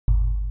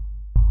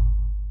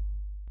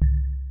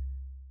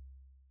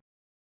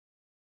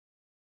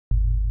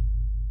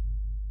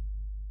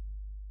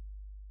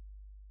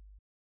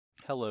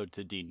Hello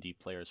to D&D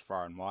players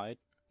far and wide.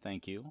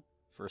 Thank you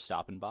for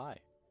stopping by.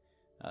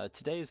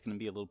 Today is going to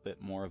be a little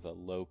bit more of a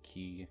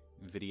low-key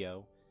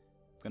video.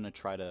 I'm going to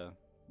try to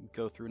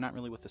go through, not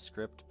really with a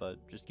script,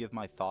 but just give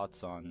my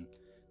thoughts on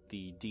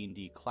the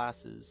D&D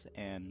classes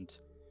and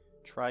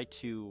try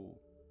to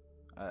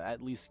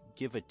at least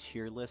give a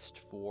tier list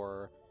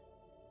for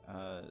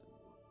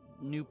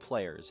new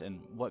players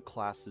and what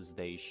classes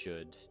they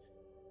should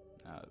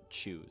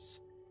choose.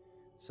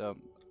 So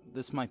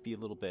this might be a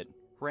little bit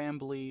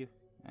rambly,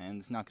 and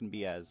it's not going to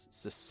be as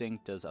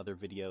succinct as other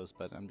videos,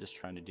 but I'm just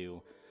trying to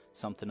do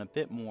something a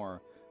bit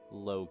more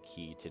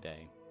low-key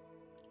today.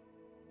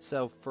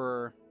 So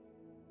for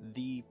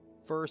the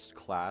first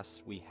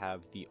class, we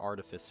have the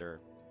Artificer,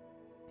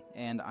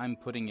 and I'm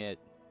putting it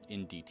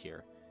in D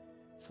tier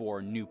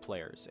for new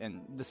players,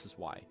 and this is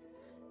why.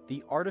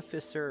 The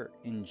Artificer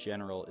in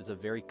general is a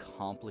very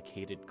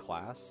complicated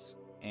class,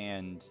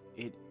 and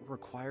it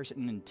requires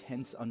an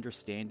intense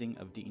understanding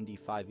of D&D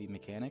 5e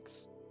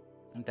mechanics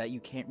that you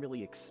can't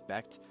really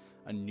expect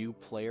a new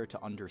player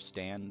to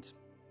understand.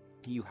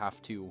 You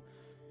have to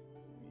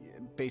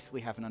basically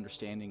have an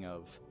understanding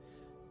of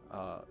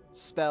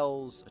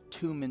spells,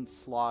 attunement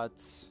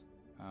slots,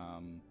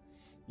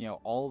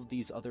 all of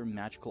these other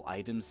magical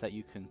items that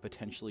you can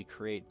potentially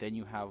create. Then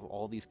you have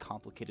all these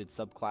complicated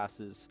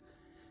subclasses,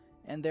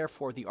 and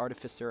therefore the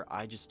Artificer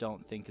I just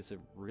don't think is a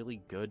really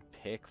good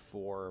pick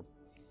for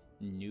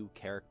new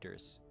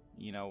characters.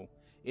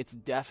 It's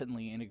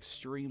definitely an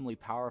extremely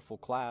powerful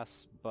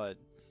class, but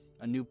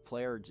a new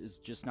player is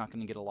just not going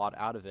to get a lot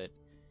out of it.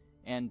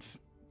 And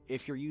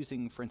if you're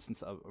using, for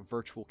instance, a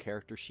virtual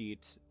character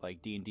sheet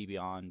like D&D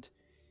Beyond,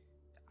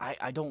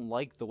 I don't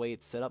like the way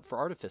it's set up for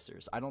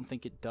Artificers. I don't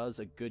think it does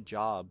a good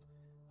job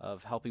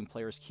of helping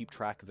players keep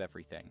track of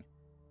everything.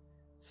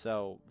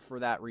 So for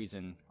that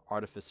reason,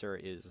 Artificer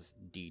is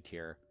D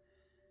tier.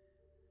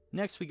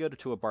 Next we go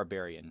to a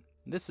Barbarian.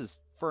 This is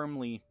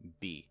firmly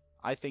B.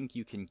 I think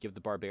you can give the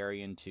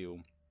Barbarian to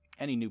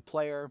any new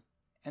player,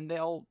 and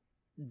they'll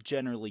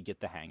generally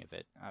get the hang of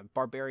it.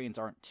 Barbarians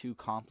aren't too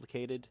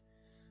complicated.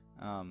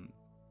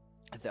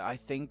 I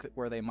think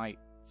where they might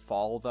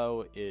fall,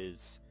 though,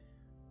 is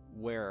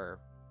where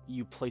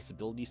you place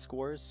ability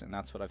scores, and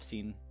that's what I've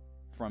seen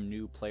from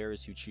new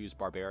players who choose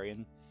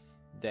Barbarian.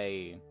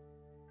 They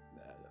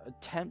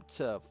attempt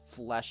to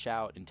flesh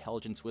out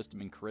intelligence, wisdom,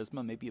 and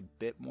charisma maybe a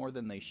bit more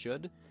than they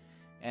should,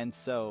 and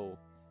so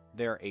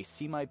their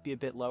AC might be a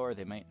bit lower,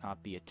 they might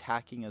not be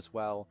attacking as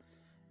well,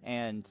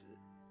 and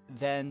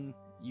then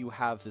you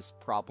have this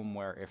problem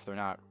where if they're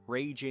not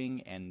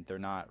raging and they're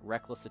not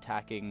reckless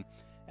attacking,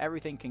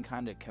 everything can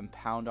kind of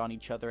compound on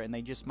each other, and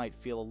they just might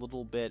feel a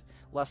little bit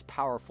less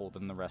powerful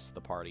than the rest of the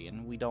party,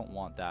 and we don't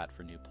want that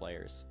for new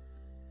players.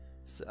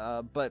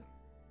 But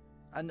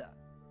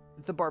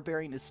the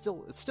Barbarian is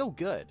still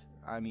good.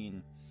 I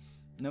mean,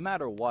 no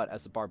matter what,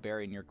 as a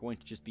Barbarian, you're going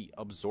to just be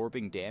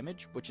absorbing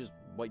damage, which is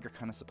what you're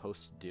kind of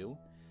supposed to do,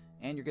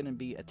 and you're going to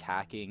be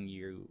attacking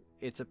you.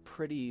 It's a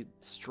pretty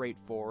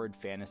straightforward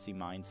fantasy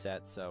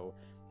mindset, so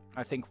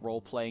I think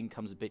role-playing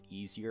comes a bit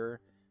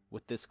easier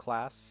with this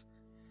class.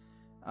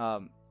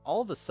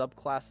 All the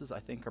subclasses I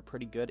think are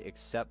pretty good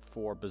except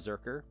for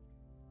Berserker,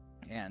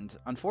 and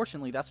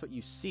unfortunately that's what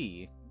you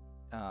see,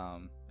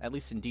 at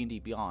least in D&D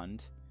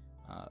Beyond,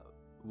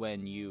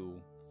 when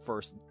you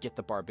first get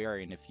the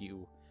Barbarian, if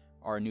you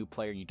are a new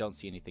player and you don't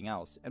see anything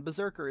else. And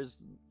Berserker is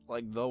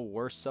like the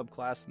worst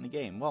subclass in the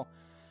game. Well,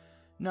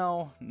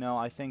 no,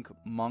 I think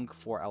Monk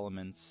 4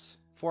 Elements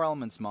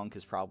Monk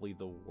is probably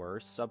the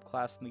worst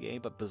subclass in the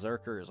game, but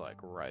Berserker is like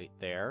right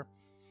there.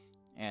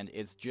 And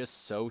it's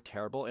just so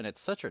terrible, and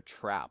it's such a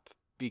trap,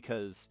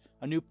 because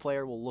a new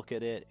player will look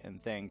at it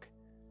and think,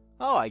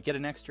 oh, I get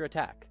an extra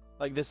attack.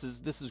 Like, this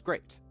is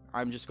great.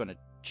 I'm just going to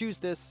choose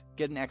this,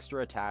 get an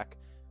extra attack.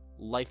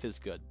 Life is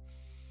good.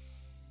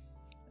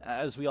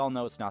 As we all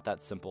know, it's not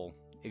that simple.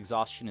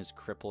 Exhaustion is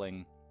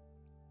crippling,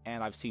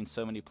 and I've seen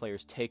so many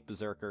players take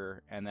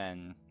Berserker, and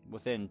then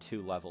within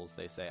 2 levels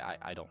they say,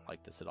 I don't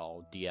like this at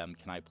all. DM,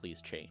 can I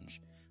please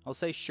change? I'll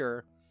say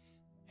sure,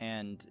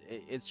 and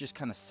it just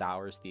kind of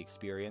sours the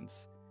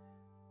experience.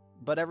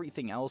 But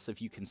everything else,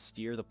 if you can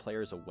steer the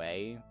players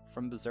away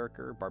from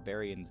Berserker,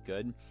 Barbarian's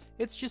good.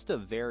 It's just a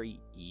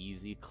very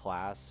easy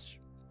class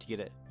to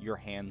get your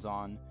hands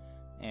on,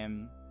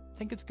 and I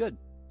think it's good.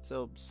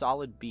 So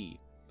solid B.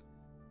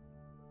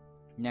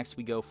 Next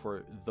we go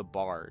for the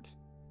Bard,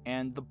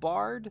 and the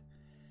Bard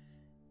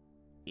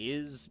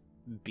is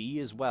B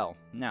as well.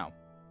 Now,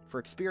 for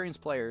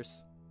experienced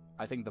players,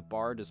 I think the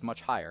Bard is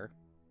much higher,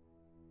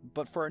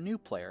 but for a new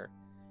player,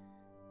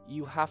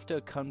 you have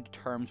to come to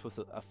terms with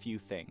a few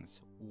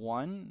things.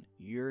 One,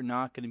 you're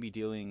not going to be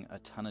doing a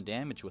ton of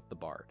damage with the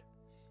Bard,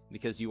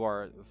 because you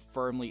are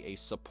firmly a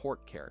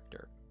support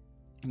character,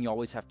 and you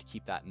always have to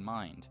keep that in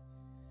mind.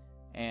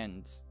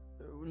 And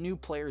new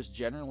players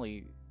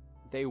generally,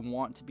 they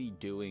want to be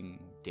doing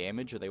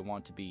damage, or they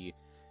want to be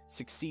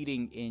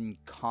succeeding in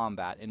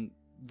combat, and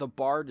the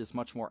Bard is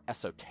much more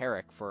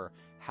esoteric for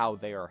how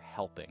they are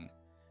helping.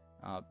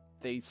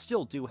 they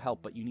still do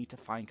help, but you need to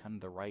find kind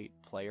of the right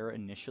player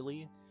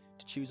initially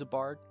to choose a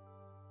bard.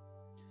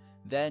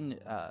 Then,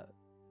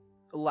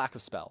 lack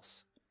of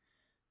spells.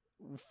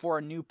 For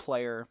a new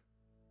player,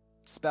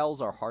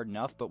 spells are hard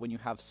enough, but when you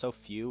have so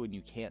few and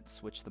you can't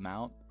switch them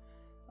out,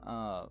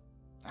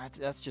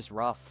 that's just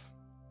rough,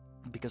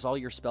 because all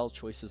your spell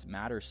choices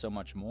matter so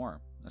much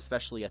more,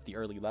 especially at the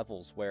early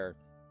levels where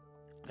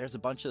there's a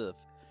bunch of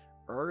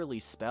early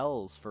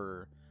spells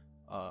for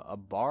a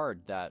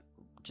bard that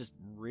just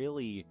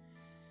really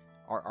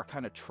are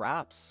kind of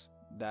traps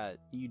that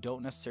you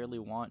don't necessarily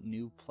want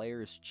new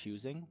players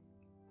choosing.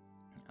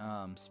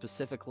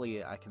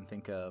 Specifically, I can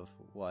think of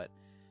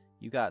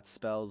you got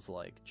spells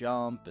like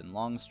Jump and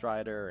Long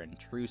Strider and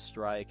True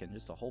Strike and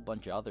just a whole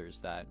bunch of others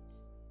that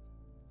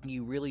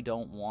you really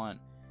don't want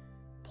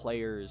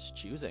players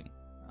choosing,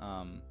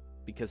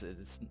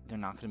 because they're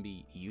not going to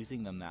be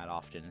using them that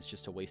often. It's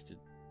just a wasted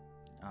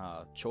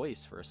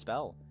choice for a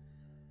spell.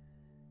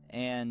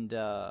 And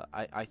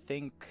I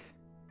think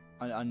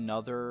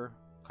another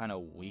kind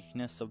of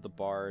weakness of the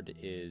bard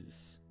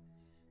is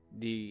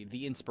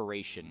the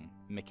inspiration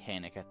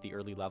mechanic at the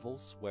early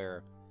levels,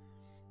 where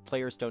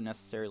players don't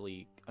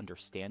necessarily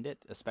understand it,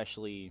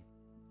 especially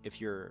if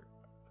you're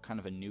kind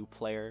of a new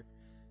player.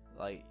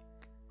 Like,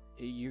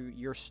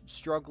 you're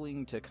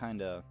struggling to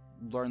kind of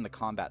learn the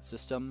combat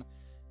system,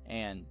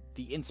 and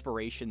the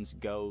inspirations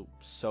go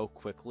so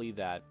quickly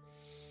that,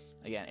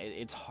 again,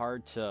 it's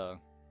hard to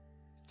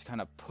kind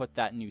of put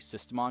that new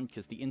system on,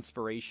 because the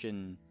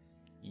inspiration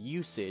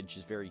usage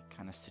is very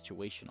kind of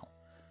situational,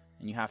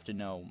 and you have to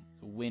know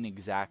when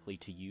exactly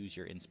to use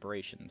your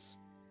inspirations.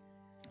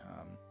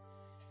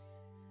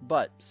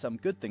 But some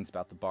good things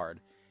about the bard: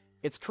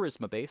 it's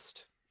charisma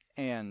based,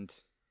 and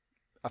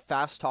a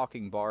fast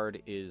talking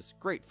bard is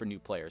great for new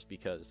players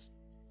because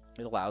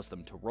it allows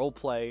them to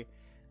roleplay.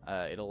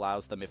 It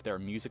allows them, if they're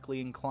musically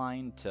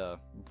inclined, to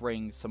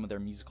bring some of their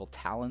musical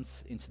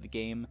talents into the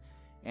game,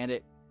 and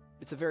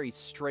it's a very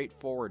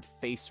straightforward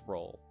face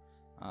roll,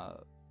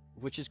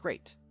 which is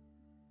great.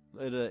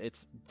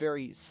 It's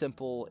very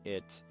simple.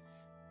 It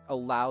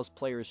allows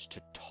players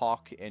to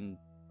talk and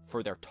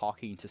for their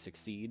talking to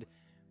succeed,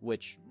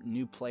 which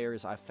new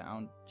players I've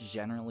found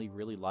generally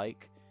really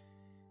like.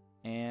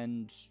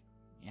 And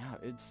yeah,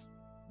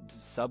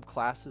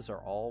 subclasses are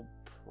all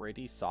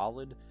pretty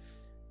solid.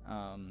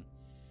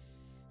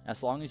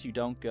 As long as you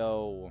don't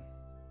go,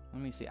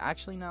 let me see.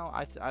 Actually, no,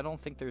 I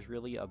don't think there's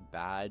really a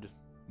bad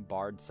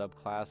bard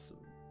subclass.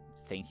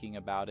 Thinking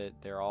about it,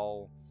 they're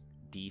all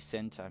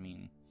decent. I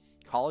mean,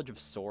 College of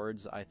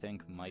Swords, I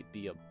think, might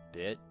be a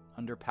bit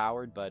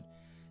underpowered, but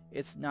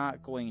it's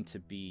not going to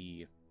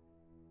be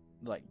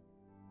like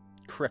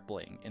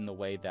crippling in the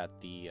way that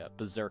the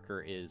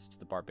Berserker is to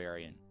the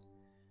Barbarian.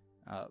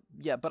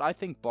 Yeah, but I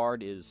think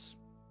Bard is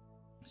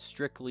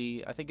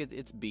strictly, I think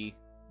it's B.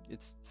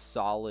 It's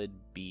solid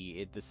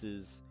B. This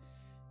is,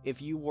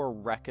 if you were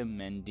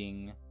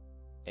recommending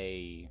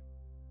a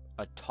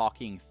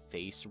talking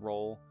face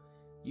roll,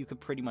 you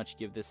could pretty much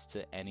give this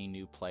to any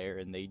new player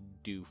and they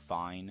do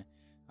fine.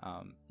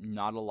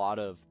 Not a lot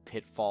of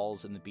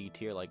pitfalls in the B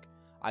tier. Like,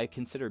 I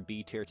consider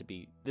B tier to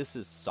be, this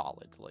is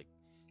solid. Like,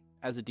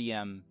 as a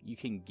DM, you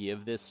can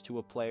give this to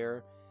a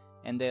player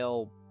and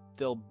they'll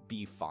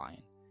be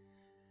fine.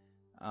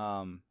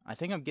 I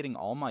think I'm getting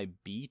all my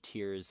B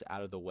tiers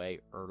out of the way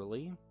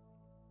early,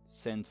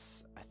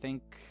 since I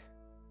think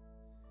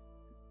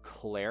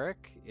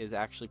Cleric is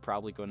actually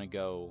probably going to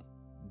go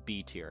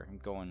B tier.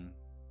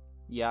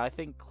 I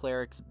think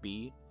Cleric's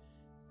B,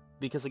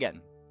 because again,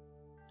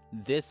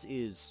 this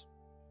is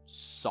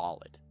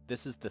solid.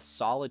 This is the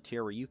solid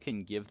tier where you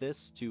can give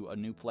this to a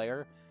new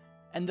player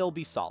and they'll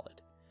be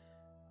solid.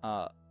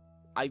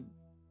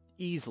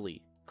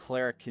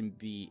 Cleric can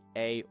be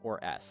A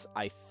or S,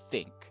 I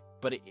think.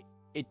 But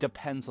it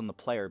depends on the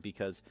player,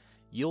 because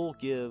you'll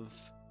give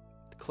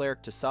the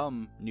Cleric to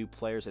some new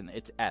players and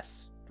it's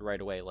S right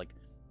away. Like,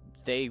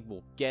 they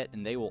will get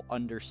and they will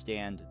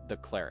understand the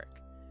Cleric.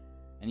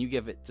 And you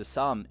give it to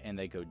some and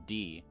they go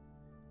D,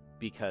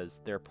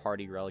 because their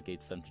party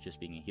relegates them to just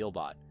being a heal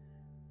bot.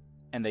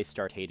 And they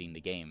start hating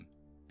the game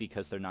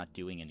because they're not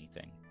doing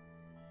anything.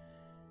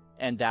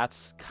 And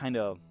that's kind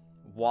of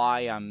why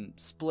I'm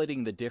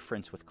splitting the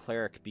difference with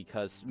Cleric,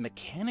 because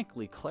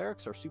mechanically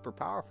Clerics are super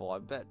powerful. I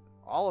bet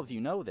all of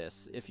you know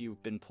this if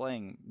you've been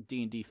playing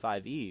D&D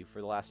 5e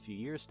for the last few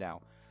years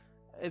now.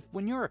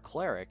 When you're a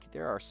Cleric,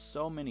 there are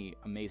so many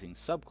amazing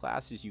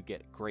subclasses. You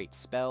get great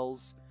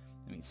spells.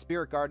 I mean,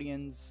 Spirit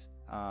Guardians,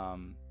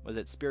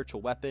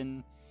 Spiritual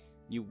Weapon.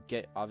 You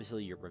get,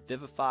 obviously, your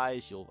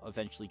Revivifies. You'll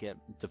eventually get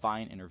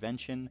Divine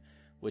Intervention,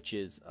 which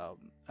is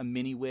a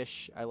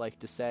mini-wish, I like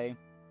to say.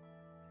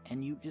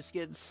 And you just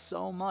get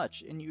so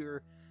much, and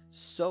you're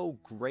so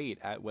great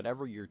at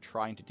whatever you're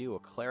trying to do. A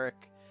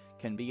Cleric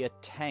can be a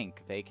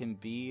tank. They can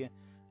be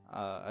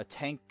a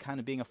tank kind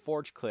of being a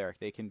Forge Cleric.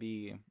 They can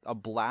be a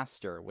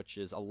Blaster, which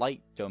is a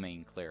light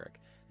domain Cleric.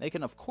 They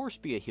can, of course,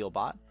 be a heal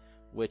bot,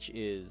 which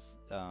is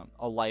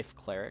a life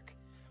Cleric.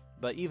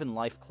 But even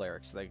life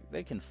Clerics,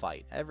 they can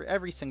fight.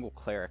 Every single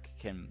Cleric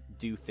can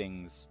do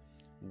things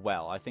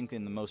well. I think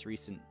in the most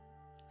recent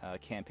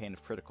campaign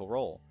of Critical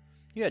Role,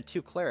 you had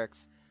 2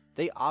 clerics.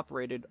 They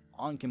operated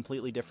on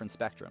completely different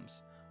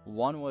spectrums.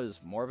 One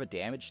was more of a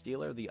damage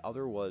dealer, the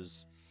other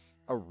was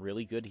a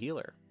really good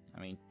healer. I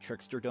mean,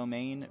 Trickster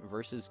Domain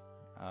versus,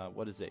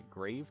 what is it,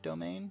 Grave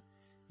Domain?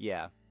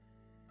 Yeah.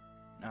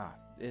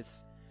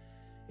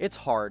 It's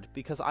hard,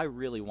 because I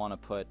really want to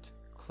put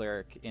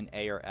Cleric in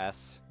A or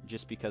S,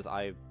 just because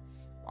I've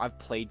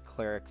played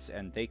Clerics,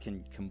 and they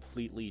can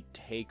completely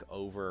take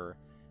over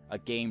a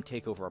game,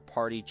 take over a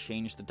party,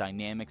 change the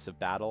dynamics of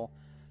battle.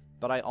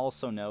 But I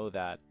also know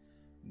that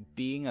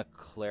being a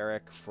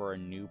Cleric for a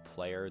new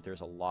player,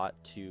 there's a lot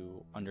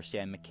to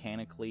understand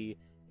mechanically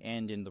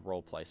and in the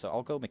roleplay. So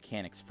I'll go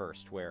mechanics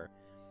first, where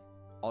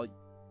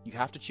you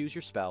have to choose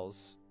your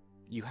spells.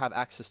 You have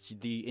access to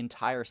the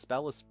entire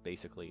spell list,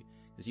 basically,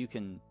 because you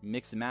can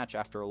mix and match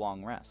after a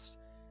long rest.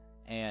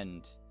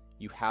 And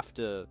you have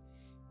to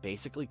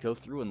basically go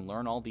through and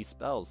learn all these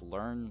spells,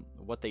 learn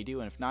what they do,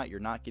 and if not, you're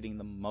not getting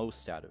the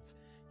most out of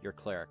your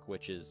Cleric,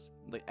 which is,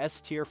 the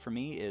S tier for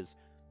me is,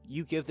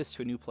 you give this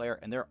to a new player,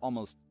 and they're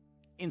almost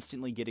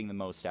instantly getting the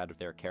most out of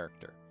their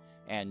character,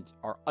 and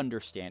are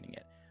understanding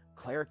it.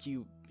 Cleric,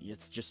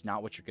 it's just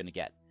not what you're going to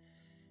get.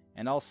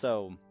 And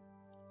also,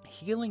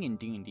 healing in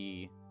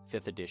D&D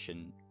 5th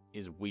edition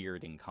is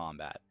weird in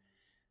combat,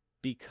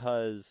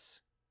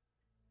 because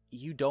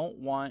you don't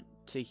want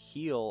to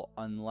heal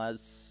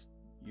unless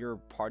your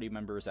party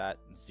member's at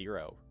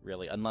 0,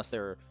 really, unless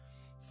they're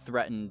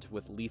threatened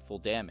with lethal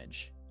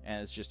damage,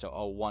 and it's just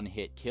a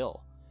one-hit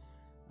kill.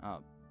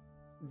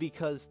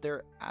 Because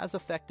they're as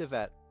effective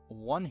at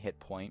 1 hit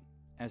point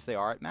as they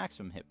are at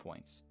maximum hit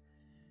points.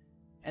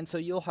 And so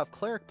you'll have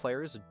Cleric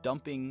players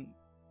dumping,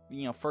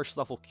 first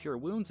level cure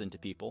wounds into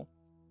people,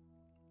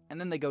 and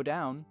then they go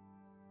down,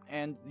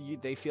 and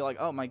they feel like,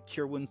 oh, my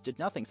cure wounds did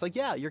nothing. It's like,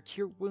 yeah, your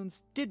cure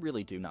wounds did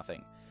really do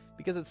nothing,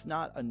 because it's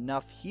not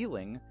enough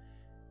healing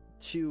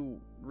to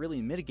really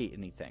mitigate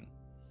anything.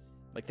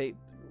 Like, they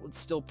would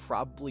still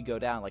probably go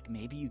down. Like,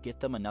 maybe you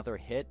get them another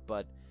hit,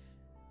 but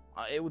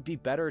it would be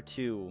better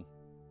to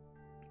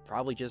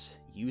probably just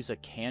use a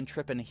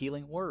cantrip and a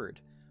healing word,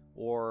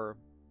 or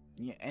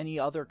any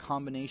other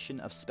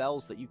combination of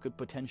spells that you could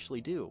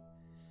potentially do.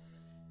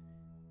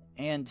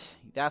 And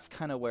that's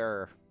kind of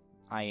where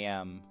I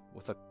am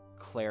with a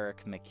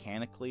Cleric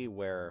mechanically,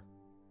 where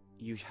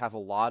you have a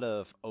lot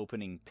of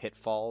opening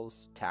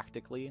pitfalls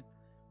tactically,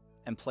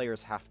 and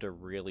players have to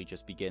really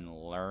just begin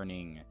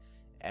learning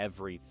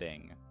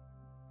everything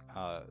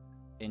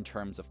in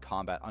terms of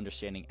combat,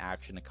 understanding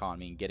action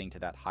economy, and getting to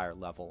that higher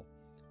level.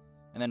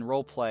 And then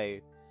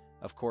roleplay,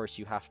 of course,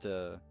 you have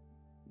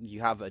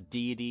a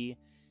deity,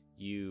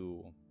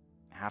 you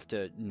have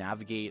to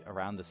navigate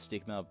around the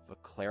stigma of a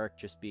Cleric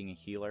just being a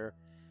healer,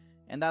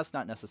 and that's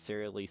not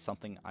necessarily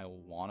something I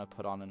want to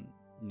put on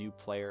a new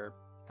player,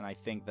 and I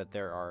think that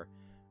there are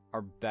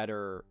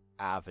better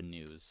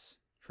avenues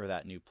for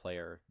that new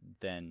player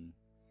than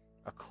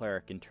a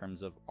Cleric in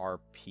terms of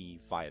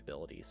RP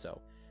viability.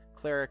 So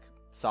Cleric,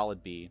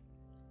 solid B.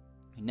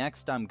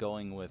 Next, I'm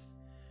going with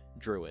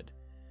Druid.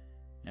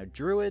 Now,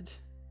 Druid,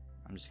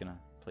 I'm just going to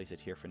place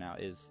it here for now,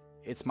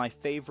 it's my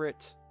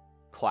favorite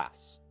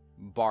class,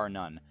 bar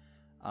none.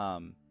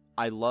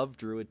 I love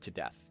Druid to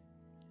death.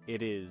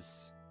 It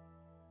is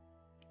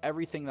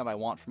everything that I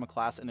want from a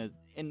class, and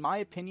in my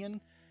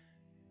opinion,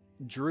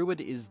 Druid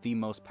is the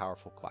most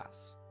powerful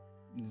class.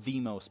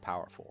 The most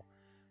powerful.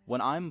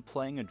 When I'm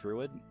playing a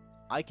Druid,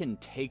 I can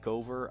take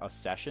over a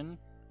session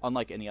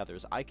unlike any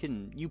others.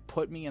 You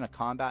put me in a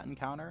combat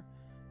encounter,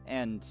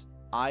 and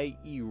I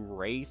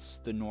erase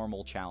the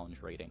normal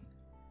challenge rating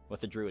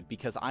with a Druid,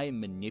 because I am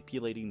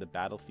manipulating the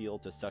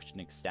battlefield to such an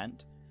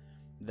extent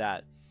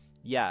that,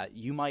 yeah,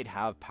 you might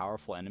have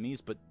powerful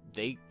enemies, but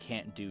they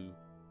can't do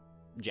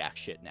jack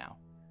shit now.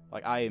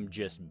 Like, I am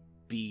just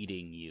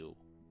beating you,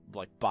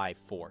 like, by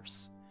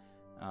force.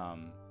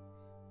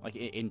 Like,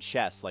 in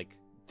chess, like,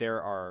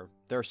 there are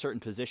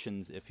certain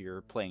positions, if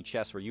you're playing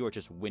chess, where you are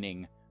just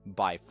winning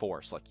by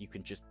force. Like, you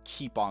can just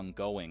keep on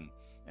going,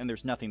 and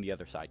there's nothing the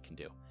other side can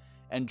do.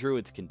 And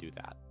Druids can do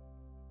that.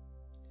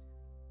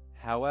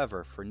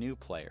 However, for new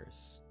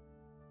players,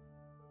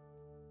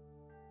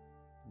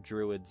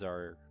 Druids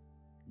are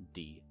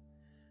D.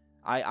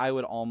 I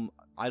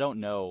don't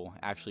know,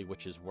 actually,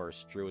 which is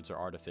worse, Druids or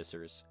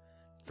Artificers,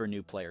 for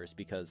new players,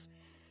 because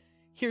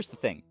here's the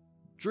thing.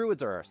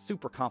 Druids are a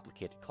super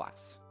complicated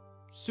class.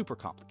 Super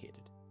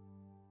complicated.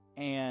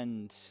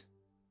 And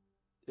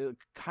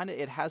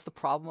it has the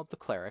problem of the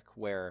Cleric,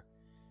 where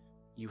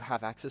you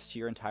have access to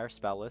your entire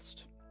spell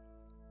list,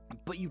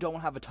 but you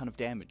don't have a ton of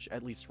damage,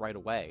 at least right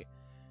away.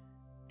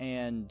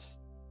 And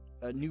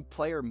a new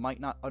player might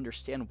not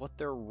understand what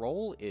their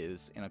role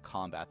is in a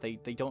combat. They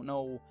don't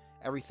know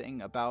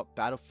everything about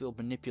battlefield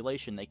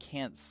manipulation. They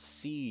can't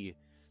see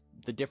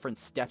the different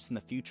steps in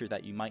the future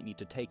that you might need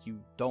to take.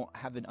 You don't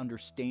have an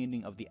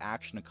understanding of the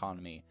action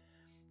economy.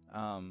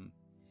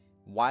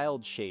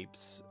 Wild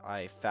shapes,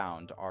 I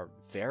found, are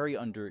very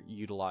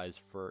underutilized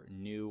for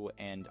new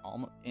and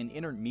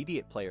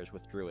intermediate players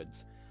with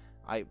Druids.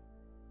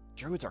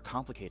 Druids are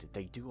complicated.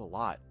 They do a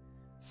lot.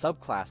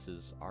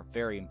 Subclasses are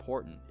very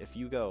important. If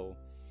you go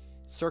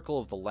Circle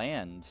of the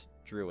Land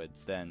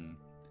Druids, then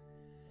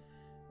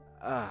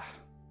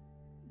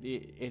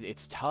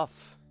it's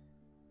tough.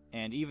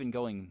 And even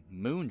going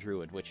Moon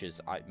Druid, which is,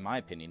 in my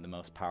opinion, the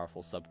most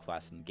powerful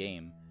subclass in the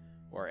game,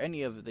 or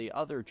any of the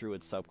other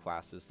Druid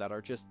subclasses that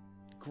are just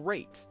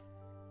great,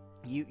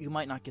 you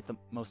might not get the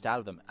most out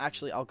of them.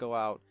 Actually, I'll go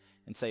out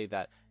and say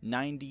that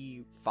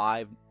 95%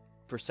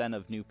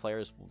 of new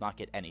players will not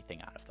get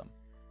anything out of them.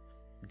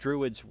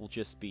 Druids will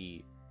just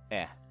be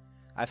eh.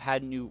 I've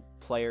had new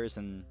players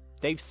and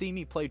they've seen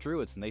me play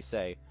Druids and they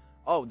say,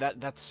 oh,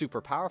 that's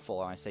super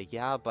powerful. And I say,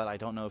 yeah, but I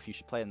don't know if you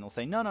should play it. And they'll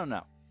say,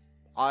 no.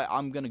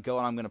 I'm going to go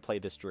and I'm going to play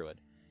this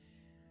Druid.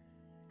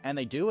 And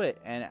they do it,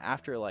 and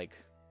after like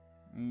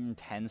 10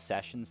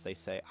 sessions, they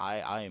say,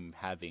 I am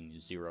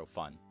having zero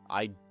fun.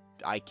 I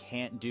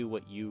can't do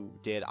what you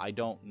did. I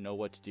don't know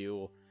what to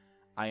do.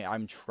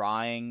 I'm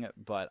trying,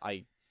 but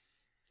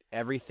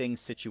everything's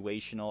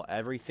situational.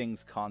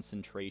 Everything's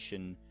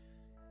concentration.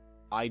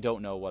 I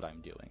don't know what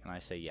I'm doing. And I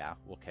say, yeah,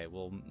 okay,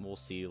 we'll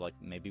see. Like,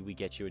 maybe we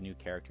get you a new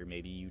character.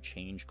 Maybe you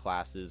change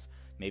classes.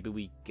 Maybe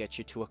we get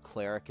you to a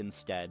Cleric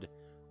instead,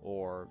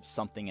 or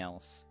something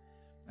else.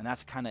 And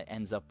that's kind of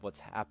ends up what's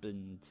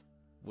happened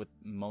with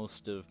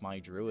most of my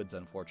Druids,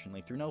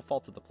 unfortunately. Through no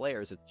fault of the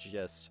players, it's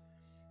just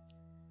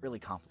really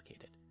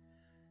complicated.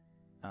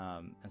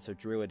 And so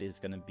Druid is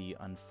going to be,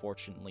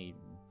 unfortunately,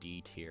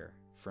 D tier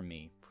for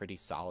me. Pretty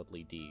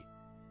solidly D.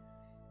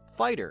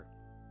 Fighter.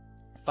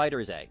 Fighter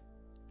is A.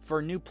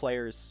 For new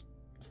players,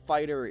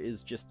 Fighter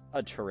is just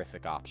a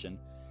terrific option.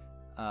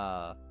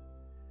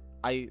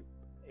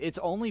 Its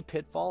only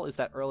pitfall is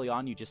that early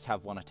on you just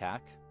have one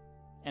attack.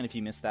 And if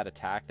you miss that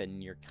attack, then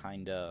you're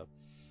kind of...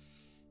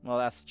 well,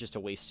 that's just a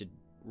wasted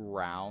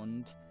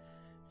round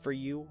for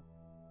you.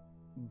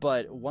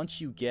 But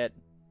once you get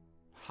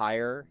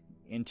higher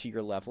into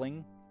your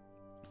leveling,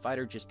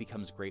 Fighter just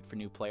becomes great for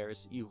new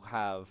players. You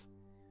have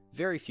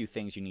very few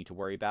things you need to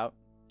worry about.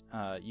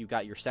 You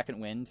got your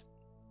second wind,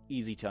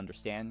 easy to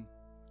understand.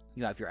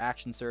 You have your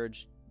action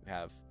surge. You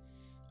have,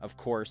 of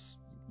course,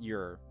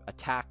 your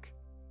attack.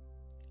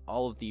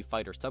 All of the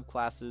Fighter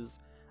subclasses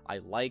I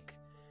like.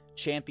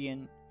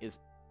 Champion is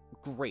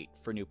great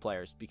for new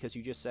players because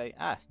you just say,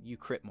 you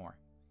crit more.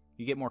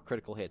 You get more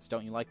critical hits.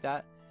 Don't you like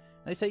that?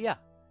 And they say, yeah.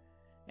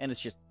 And it's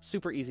just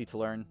super easy to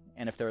learn.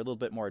 And if they're a little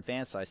bit more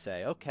advanced, I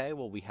say, okay,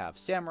 well, we have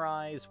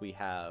Samurais. We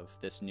have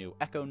this new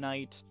Echo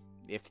Knight.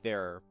 If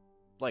they're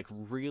like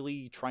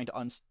really trying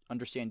to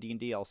understand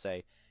D&D, I'll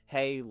say,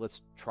 hey,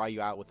 let's try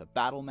you out with a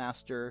Battle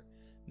Master,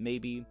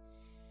 maybe.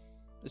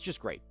 It's just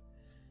great.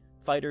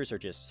 Fighters are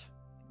just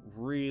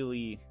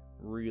really,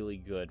 really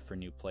good for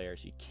new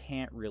players. You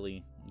can't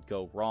really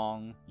go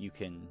wrong. You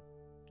can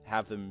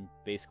have them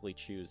basically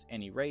choose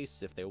any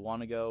race. If they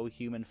want to go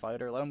human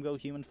fighter, let them go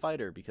human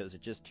fighter, because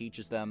it just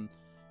teaches them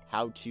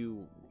how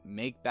to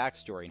make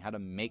backstory and how to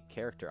make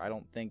character. I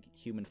don't think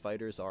human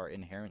fighters are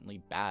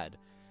inherently bad.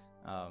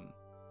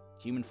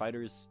 Human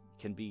fighters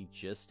can be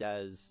just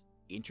as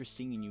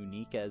interesting and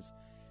unique as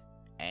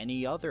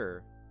any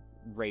other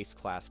race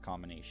class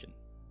combination,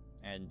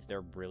 and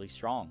they're really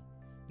strong.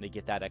 They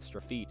get that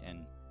extra feat,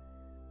 and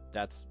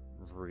that's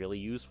really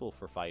useful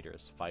for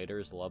fighters.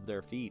 Fighters love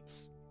their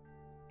feats.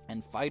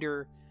 And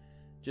Fighter,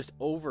 just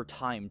over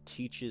time,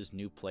 teaches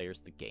new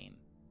players the game.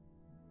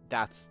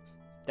 That's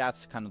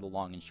kind of the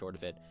long and short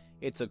of it.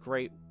 It's a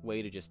great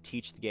way to just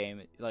teach the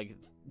game. Like,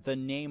 the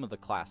name of the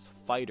class,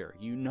 Fighter.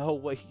 You know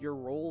what your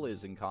role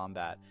is in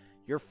combat.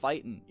 You're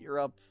fighting. You're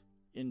up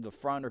in the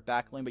front or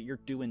back lane, but you're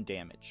doing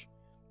damage.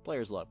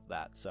 Players love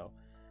that, so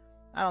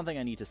I don't think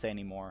I need to say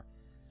any more.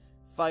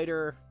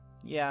 Fighter,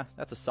 yeah,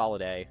 that's a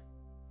solid A.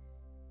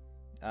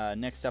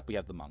 Next up, we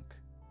have the Monk.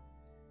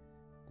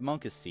 The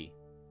Monk is C,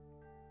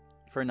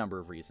 for a number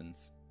of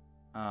reasons.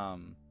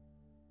 The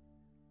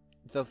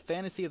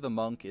fantasy of the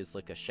Monk is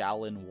like a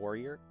Shaolin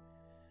warrior,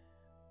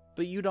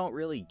 but you don't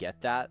really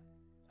get that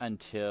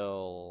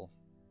until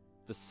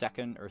the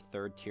second or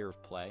third tier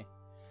of play.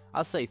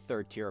 I'll say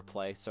third tier of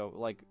play, so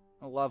like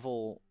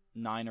level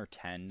 9 or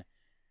 10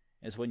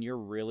 is when you're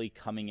really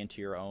coming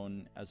into your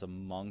own as a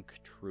monk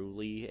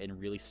truly and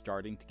really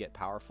starting to get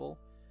powerful.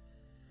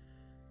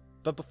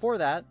 But before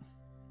that,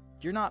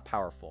 you're not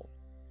powerful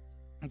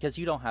because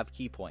you don't have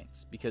key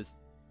points, because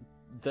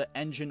the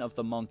engine of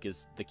the monk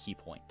is the key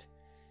point.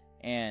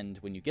 And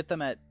when you get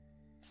them at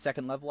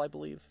second level, I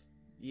believe,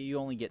 you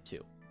only get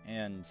 2.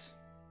 And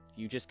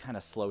you just kind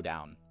of slow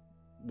down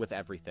with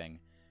everything,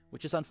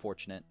 which is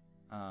unfortunate.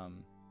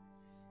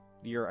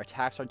 Your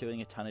attacks aren't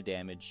doing a ton of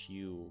damage.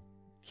 You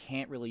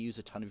can't really use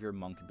a ton of your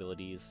monk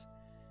abilities.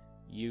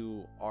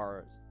 You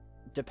are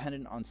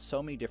dependent on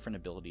so many different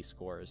ability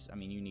scores. I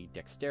mean, you need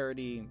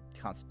dexterity,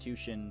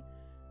 constitution,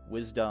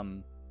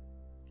 wisdom,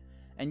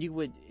 and you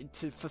would,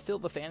 to fulfill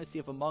the fantasy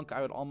of a monk,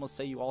 I would almost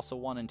say you also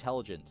want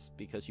intelligence,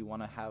 because you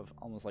want to have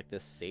almost like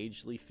this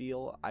sagely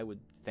feel, I would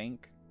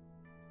think.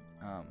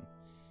 But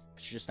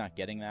you're just not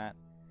getting that.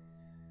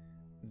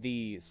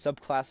 The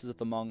subclasses of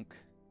the monk,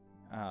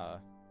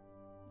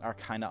 are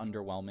kind of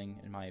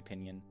underwhelming in my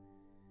opinion.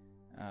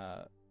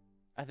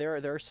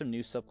 There are some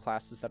new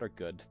subclasses that are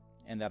good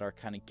and that are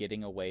kind of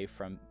getting away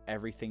from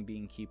everything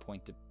being key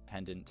point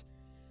dependent,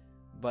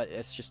 but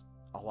it's just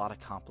a lot of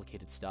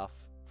complicated stuff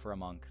for a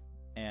monk,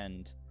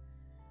 and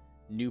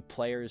new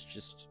players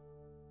just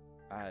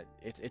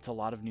it's a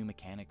lot of new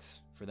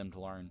mechanics for them to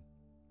learn,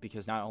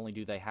 because not only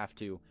do they have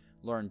to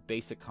learn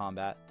basic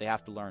combat, they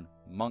have to learn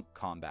monk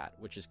combat,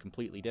 which is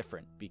completely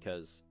different,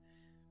 because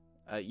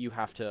you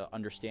have to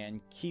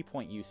understand key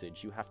point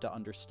usage. You have to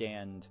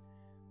understand,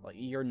 like,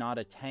 you're not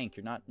a tank.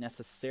 You're not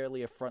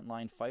necessarily a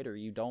frontline fighter.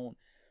 You don't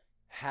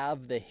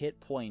have the hit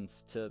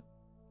points to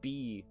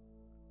be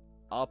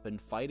up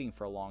and fighting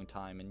for a long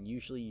time, and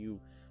usually you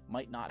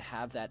might not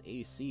have that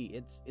AC.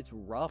 It's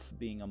rough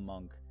being a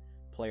monk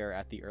player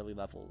at the early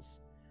levels.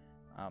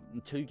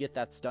 Until you get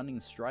that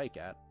stunning strike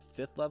at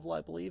 5th level,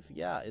 I believe.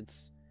 Yeah,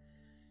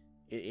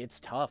 it's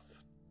tough.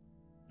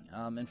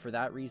 And for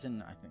that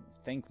reason, I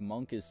think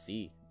monk is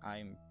C.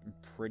 I'm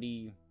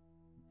pretty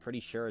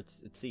sure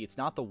it's C. It's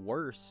not the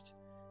worst,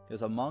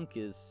 because a monk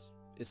is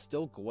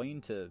still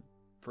going to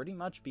pretty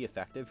much be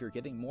effective. You're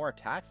getting more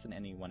attacks than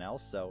anyone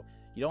else, so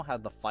you don't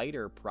have the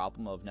fighter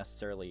problem of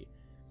necessarily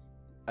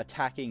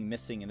attacking,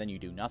 missing, and then you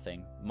do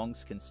nothing.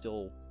 Monks can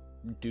still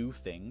do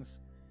things.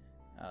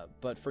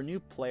 But for new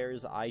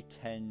players, I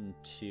tend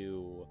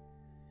to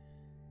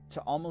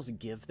almost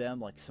give them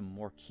like some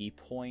more key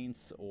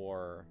points,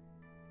 or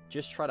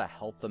just try to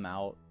help them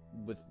out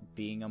with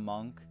being a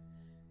monk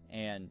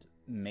and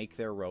make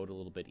their road a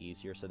little bit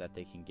easier so that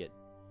they can get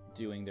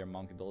doing their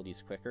monk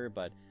abilities quicker.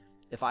 But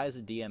if I as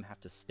a DM have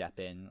to step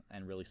in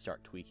and really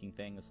start tweaking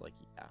things, like,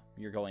 yeah,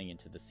 you're going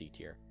into the C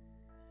tier.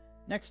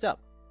 Next up,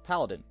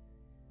 Paladin.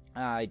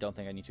 I don't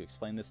think I need to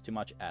explain this too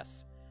much.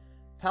 S.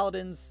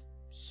 Paladin's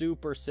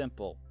super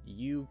simple.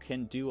 You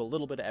can do a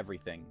little bit of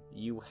everything.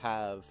 You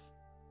have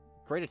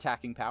great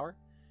attacking power,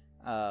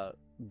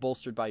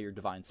 bolstered by your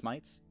divine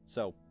smites.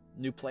 So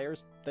new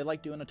players, they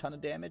like doing a ton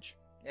of damage.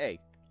 Hey,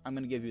 I'm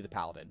going to give you the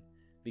Paladin,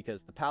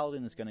 because the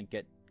Paladin is going to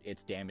get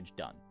its damage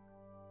done,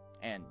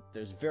 and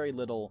there's very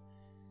little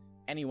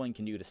anyone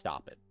can do to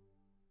stop it.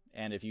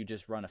 And if you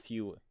just run a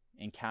few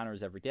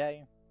encounters every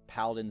day,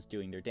 Paladins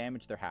doing their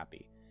damage, they're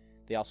happy.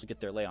 They also get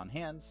their lay on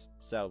hands,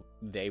 so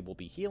they will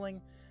be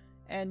healing.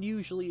 And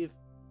usually if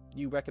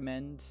you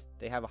recommend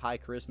they have a high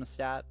charisma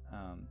stat,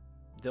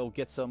 they'll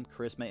get some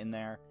charisma in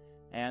there,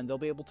 and they'll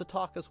be able to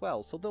talk as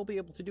well, so they'll be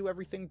able to do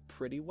everything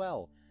pretty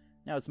well.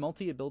 Now, it's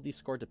multi-ability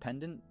score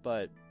dependent,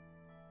 but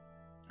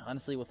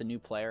honestly, with a new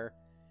player,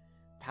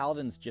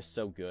 Paladin's just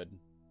so good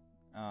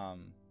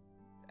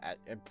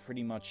at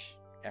pretty much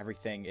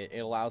everything. It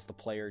allows the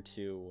player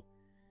to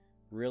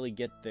really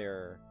get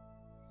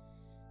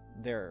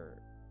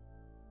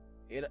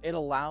it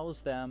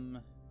allows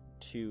them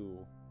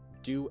to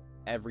do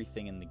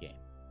everything in the game,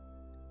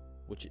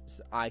 which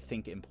is, I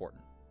think,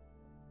 important.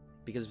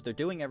 Because if they're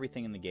doing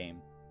everything in the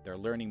game, they're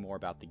learning more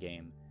about the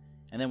game,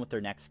 and then with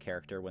their next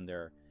character, when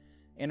they're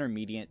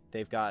intermediate,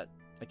 they've got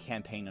a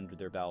campaign under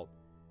their belt,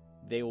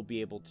 they will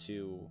be able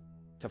to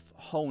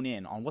hone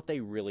in on what they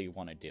really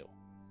want to do.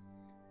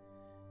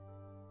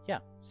 Yeah,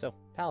 so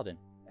Paladin,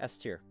 S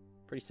tier,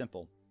 pretty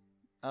simple.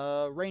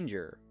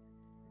 Ranger.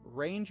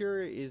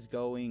 Ranger is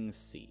going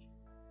C.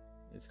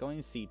 It's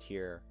going C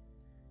tier.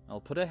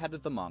 I'll put it ahead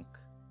of the monk,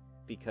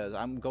 because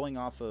I'm going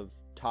off of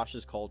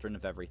Tasha's Cauldron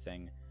of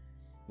Everything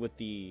with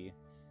the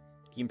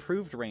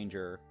improved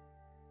ranger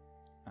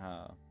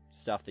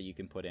stuff that you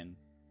can put in.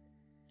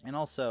 And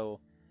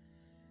also,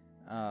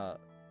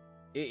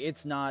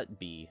 it's not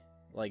B.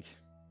 Like,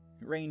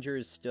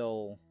 rangers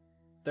still,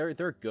 they're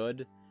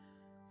good,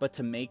 but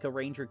to make a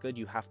ranger good,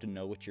 you have to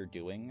know what you're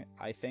doing,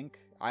 I think.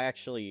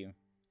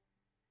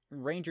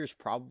 Ranger's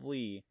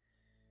probably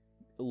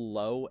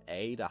low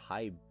A to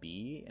high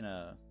B in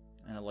a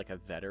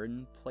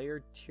veteran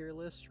player tier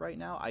list right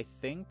now. I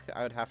think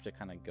I would have to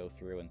kind of go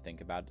through and think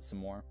about it some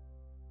more.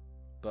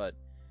 But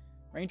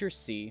Ranger's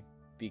C,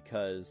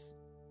 because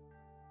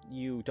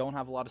you don't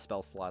have a lot of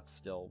spell slots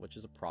still, which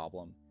is a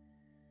problem.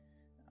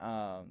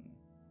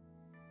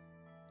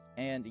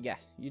 And yeah,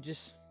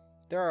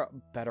 there are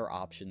better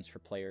options for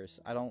players.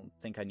 I don't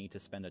think I need to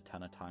spend a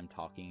ton of time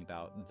talking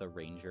about the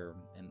Ranger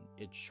and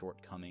its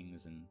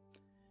shortcomings and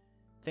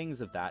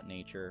things of that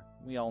nature.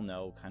 We all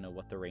know kind of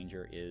what the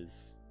Ranger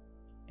is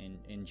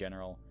in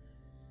general.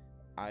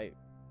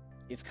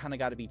 It's kind of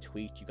got to be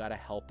tweaked. You got to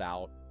help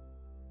out,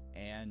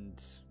 and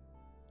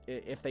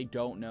if they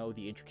don't know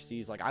the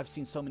intricacies, like, I've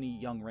seen so many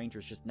young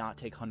Rangers just not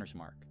take Hunter's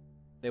Mark.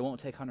 They won't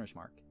take Hunter's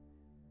Mark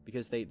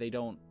because they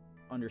don't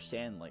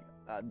understand, like,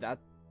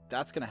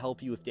 that's gonna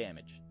help you with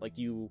damage. Like,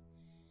 you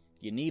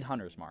need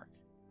Hunter's Mark.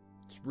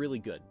 It's really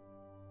good.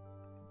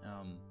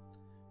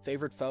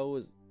 Favorite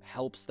foe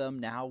helps them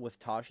now with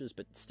Tasha's,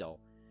 but still,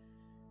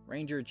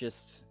 Ranger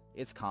just,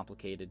 it's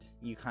complicated.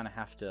 You kind of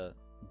have to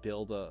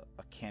build a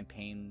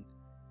campaign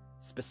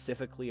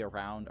specifically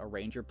around a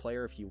Ranger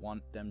player if you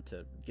want them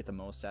to get the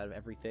most out of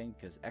everything,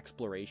 because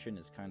exploration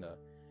is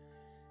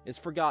it's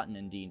forgotten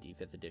in D&D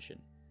 5th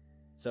edition.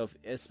 So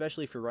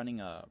especially if you're running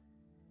a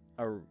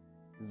a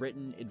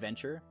written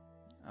adventure,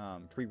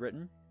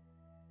 pre-written,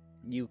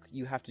 you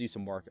have to do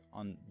some work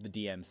on the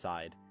DM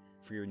side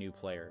for your new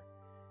player.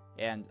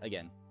 And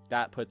again,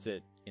 that puts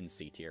it in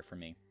C tier for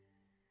me.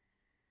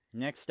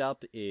 Next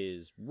up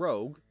is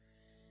Rogue,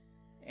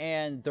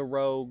 and the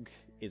Rogue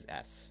is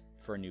S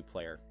for a new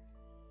player.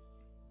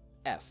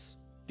 S,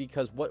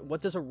 because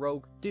what does a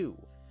Rogue do?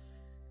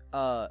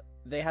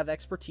 They have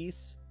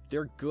expertise.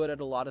 They're good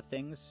at a lot of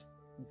things.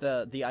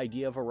 The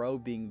idea of a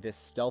Rogue being this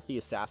stealthy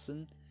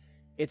assassin,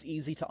 it's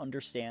easy to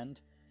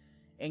understand.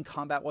 In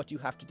combat, what do you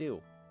have to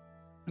do?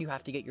 You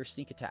have to get your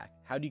sneak attack.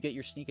 How do you get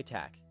your sneak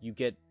attack? You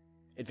get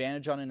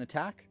advantage on an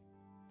attack,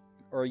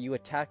 or you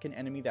attack an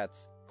enemy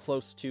that's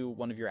close to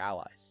one of your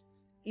allies.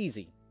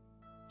 Easy.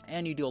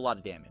 And you do a lot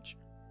of damage.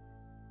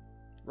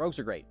 Rogues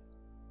are great.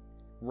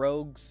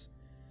 Rogues,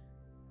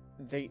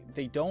 they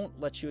don't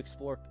let you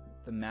explore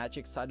the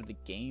magic side of the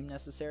game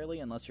necessarily,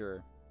 unless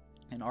you're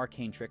an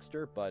arcane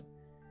trickster, but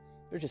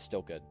they're just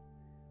still good.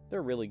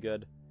 They're really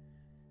good.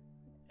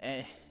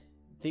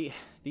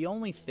 The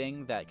only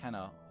thing that kind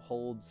of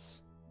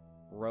holds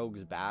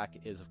rogues back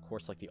is, of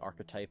course, like the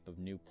archetype of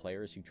new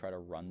players who try to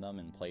run them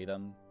and play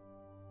them,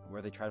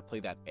 where they try to play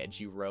that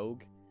edgy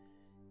rogue,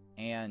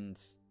 and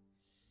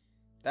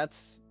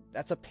that's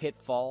a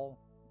pitfall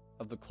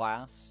of the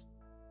class.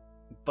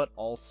 But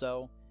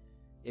also,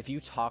 if you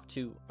talk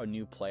to a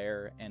new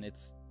player and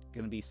it's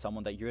going to be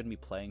someone that you're going to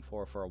be playing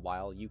for a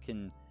while, you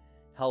can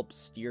help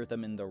steer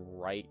them in the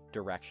right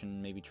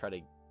direction, maybe try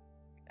to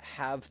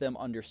have them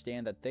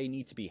understand that they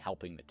need to be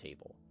helping the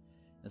table.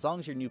 As long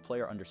as your new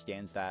player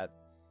understands that,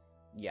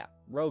 yeah,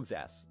 Rogue's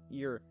S.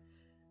 You're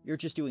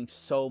just doing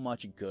so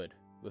much good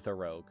with a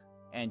Rogue,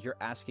 and you're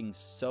asking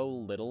so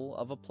little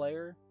of a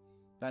player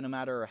that no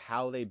matter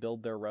how they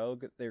build their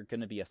Rogue, they're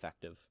going to be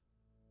effective.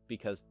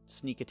 Because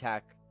sneak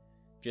attack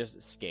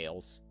just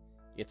scales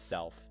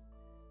itself.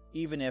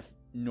 Even if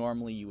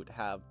normally you would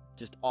have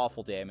just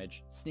awful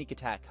damage, sneak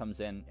attack comes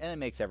in and it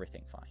makes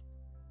everything fine.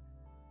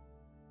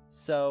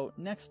 So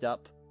next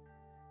up,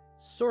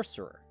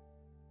 Sorcerer.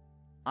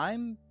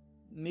 I'm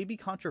maybe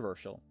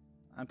controversial.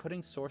 I'm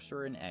putting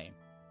Sorcerer in A.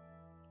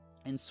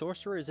 And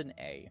Sorcerer is an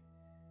A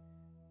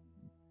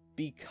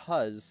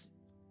because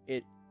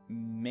it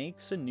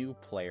makes a new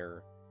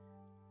player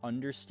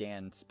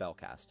understand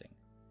spellcasting.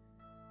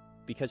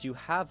 Because you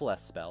have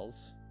less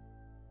spells,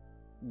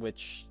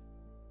 which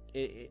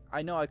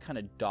I know I kind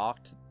of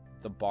docked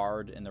the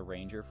Bard and the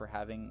Ranger for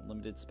having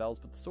limited spells,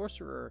 but the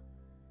Sorcerer,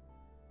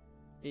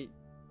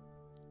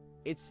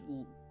 its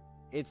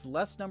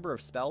less number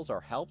of spells are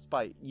helped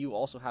by you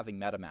also having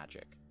meta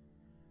magic.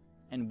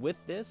 And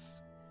with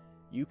this,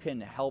 you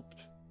can help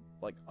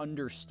like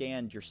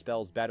understand your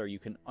spells better. You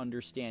can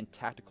understand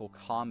tactical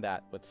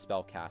combat with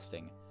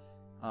spellcasting.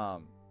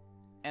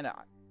 And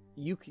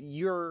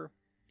your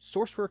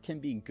Sorcerer can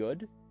be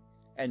good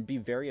and be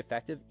very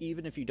effective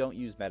even if you don't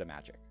use meta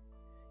magic.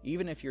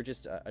 Even if you're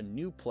just a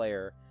new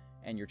player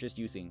and you're just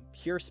using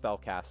pure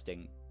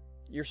spellcasting,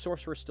 your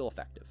Sorcerer is still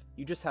effective.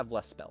 You just have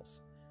less spells.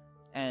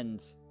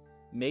 And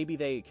maybe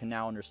they can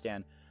now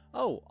understand,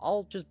 oh,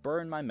 I'll just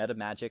burn my meta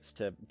magics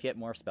to get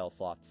more spell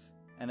slots.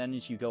 And then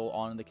as you go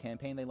on in the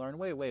campaign, they learn,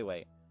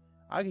 wait.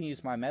 I can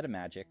use my meta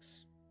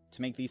magics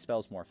to make these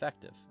spells more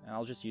effective. And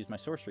I'll just use my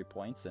sorcery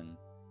points and...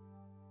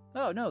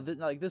 oh, no,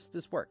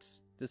 this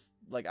works.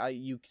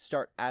 You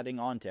start adding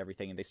on to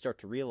everything, and they start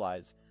to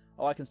realize,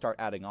 oh, I can start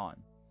adding on.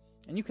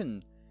 And you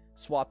can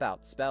swap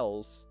out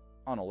spells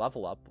on a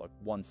level up, like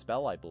one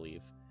spell, I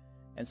believe.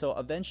 And so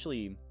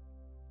eventually,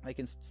 I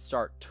can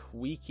start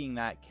tweaking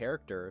that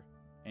character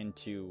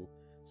into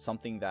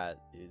something that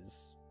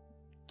is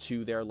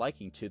to their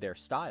liking, to their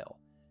style.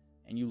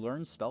 And you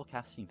learn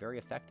spellcasting very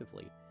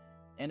effectively.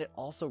 And it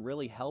also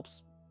really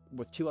helps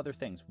with two other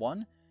things.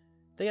 One,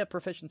 they have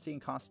proficiency in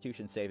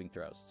Constitution saving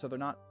throws, so they're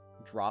not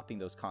dropping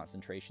those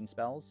concentration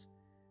spells.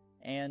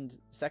 And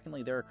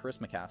secondly, they're a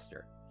charisma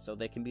caster, so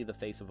they can be the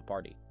face of a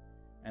party.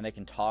 And they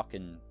can talk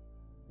and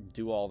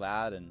do all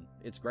that, and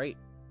it's great.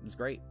 It's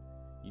great.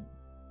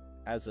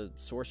 As a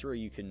sorcerer,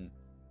 you can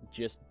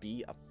just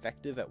be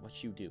effective at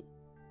what you do.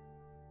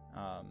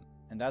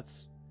 And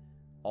that's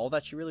all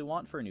that you really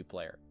want for a new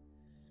player.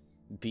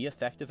 Be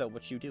effective at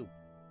what you do.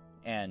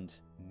 And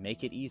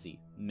make it easy.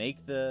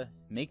 Make the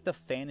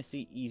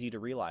fantasy easy to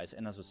realize.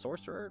 And as a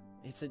sorcerer,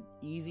 it's an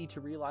easy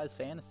to realize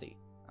fantasy.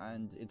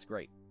 And it's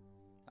great.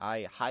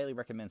 I highly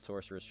recommend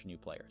sorcerers for new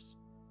players.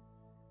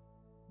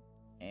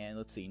 And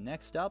let's see,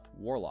 next up,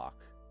 Warlock.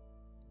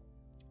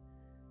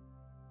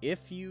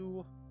 If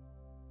you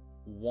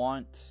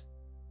want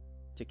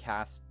to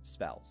cast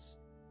spells,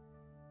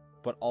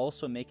 but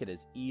also make it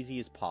as easy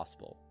as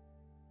possible,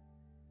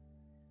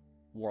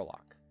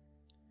 Warlock.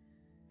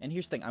 And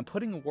here's the thing, I'm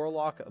putting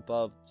Warlock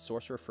above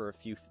Sorcerer for a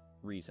few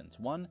reasons.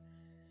 One,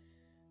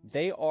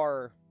 they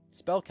are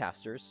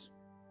spellcasters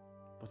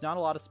with not a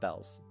lot of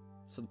spells,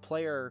 so the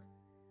player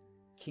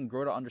can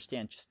grow to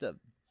understand just a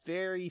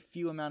very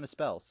few amount of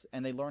spells,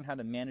 and they learn how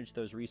to manage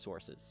those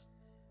resources.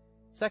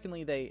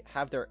 Secondly, they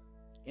have their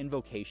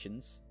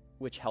invocations,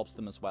 which helps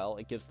them as well.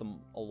 It gives them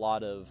a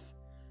lot of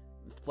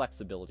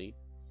flexibility.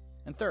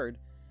 And third,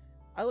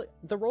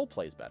 the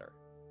roleplay is better.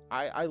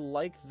 I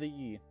like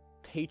the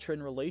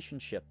patron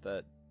relationship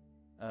that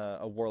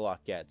a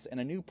Warlock gets, and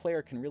a new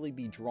player can really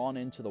be drawn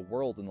into the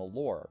world and the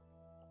lore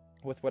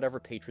with whatever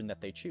patron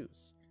that they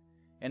choose.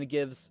 And it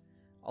gives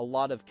a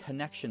lot of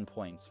connection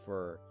points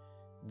for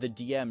the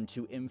DM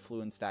to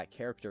influence that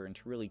character and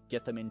to really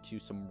get them into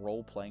some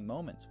role-playing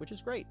moments, which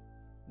is great.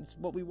 It's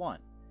what we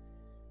want.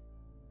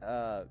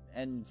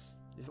 And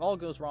if all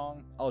goes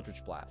wrong,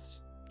 Eldritch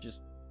Blast.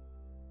 Just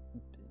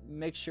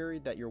make sure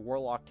that your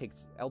Warlock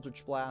takes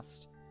Eldritch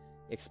Blast,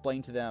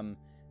 explain to them,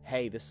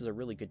 hey, this is a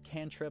really good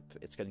cantrip,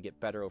 it's going to get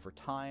better over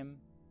time,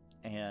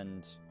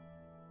 and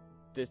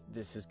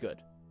this is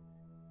good.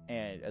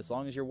 And as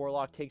long as your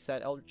Warlock takes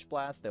that Eldritch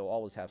Blast, they'll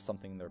always have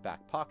something in their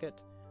back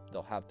pocket.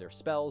 They'll have their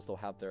spells, they'll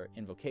have their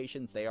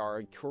invocations. They are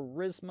a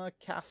charisma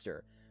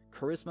caster.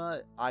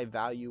 Charisma I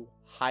value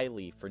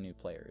highly for new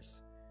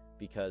players,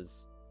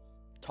 because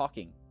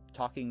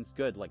talking's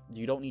good. Like,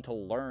 you don't need to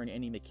learn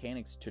any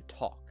mechanics to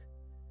talk.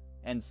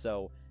 And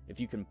so if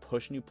you can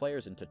push new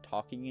players into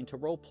talking, into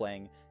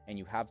role-playing, and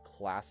you have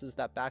classes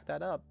that back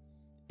that up,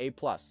 A+,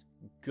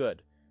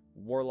 good.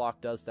 Warlock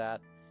does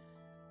that.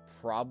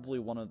 Probably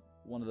one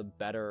of the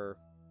better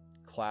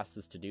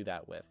classes to do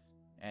that with.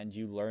 And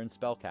you learn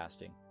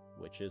spellcasting,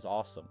 which is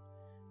awesome.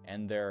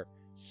 And they're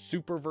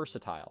super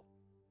versatile.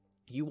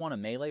 You want a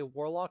melee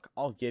Warlock?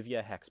 I'll give you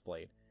a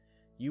Hexblade.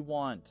 You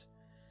want,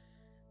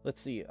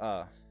 let's see,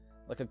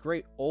 like a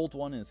great old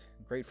one is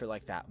great for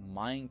like that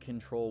mind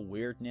control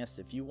weirdness.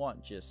 If you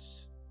want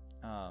just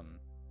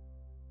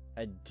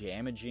a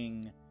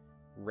damaging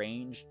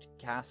ranged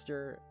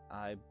caster,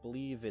 I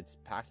believe it's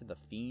Pact of the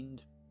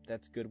Fiend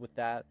that's good with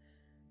that.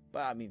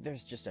 But I mean,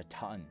 there's just a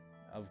ton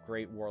of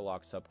great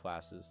Warlock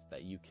subclasses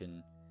that you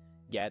can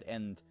get,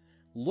 and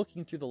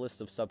looking through the list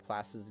of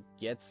subclasses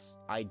gets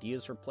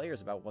ideas for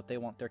players about what they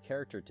want their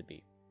character to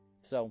be.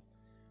 So,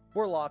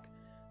 Warlock,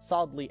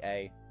 solidly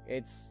A.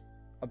 It's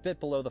a bit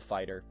below the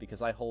Fighter,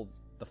 because I hold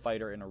the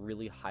Fighter in a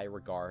really high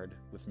regard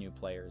with new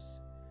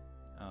players.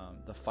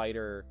 The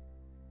Fighter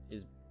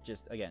is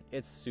just, again,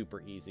 it's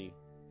super easy.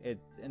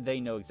 And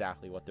they know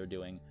exactly what they're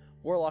doing.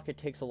 Warlock, it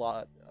takes a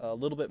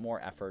little bit more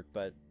effort,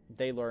 but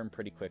they learn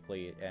pretty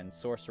quickly. And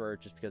Sorcerer,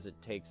 just because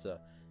it takes a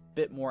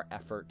bit more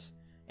effort,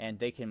 and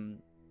they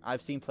can,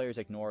 I've seen players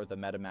ignore the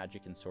meta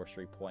magic and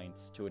sorcery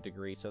points to a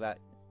degree, so that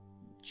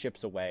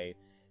chips away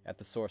at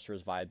the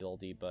Sorcerer's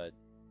viability. But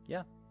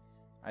yeah,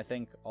 I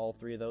think all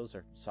three of those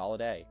are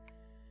solid A.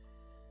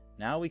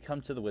 Now we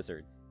come to the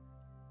Wizard.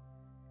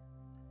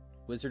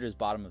 Wizard is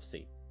bottom of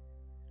C.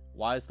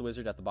 Why is the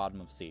Wizard at the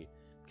bottom of C?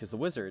 Because the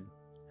Wizard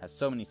has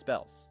so many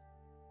spells.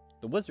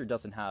 The Wizard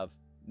doesn't have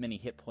many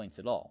hit points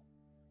at all.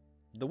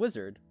 The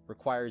Wizard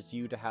requires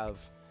you to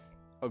have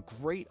a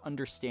great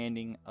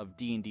understanding of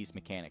D&D's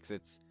mechanics.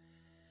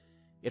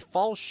 It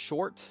falls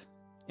short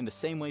in the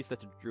same ways that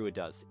the Druid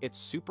does. It's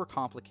super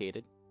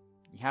complicated.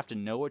 You have to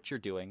know what you're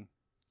doing.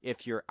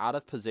 If you're out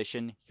of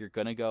position, you're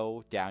going to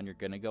go down, you're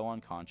going to go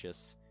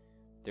unconscious.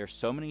 There's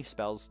so many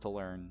spells to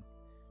learn.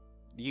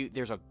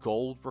 There's a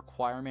gold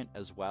requirement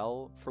as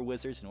well for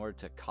Wizards in order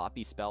to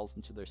copy spells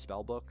into their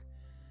spell book.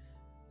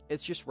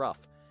 It's just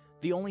rough.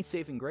 The only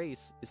saving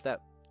grace is that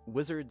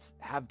Wizards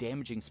have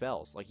damaging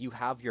spells. Like, you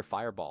have your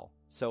Fireball.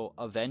 So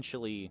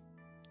eventually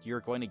you're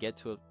going to get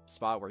to a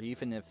spot where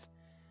even if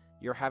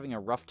you're having a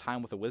rough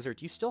time with a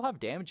Wizard, you still have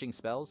damaging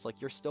spells.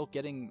 Like, you're still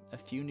getting a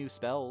few new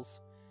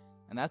spells,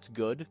 and that's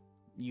good.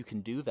 You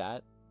can do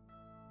that.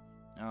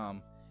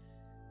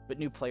 But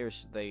new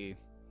players, they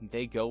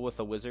go with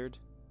a Wizard.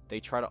 They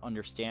try to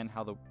understand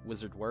how the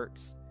Wizard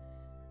works,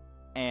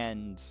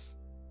 and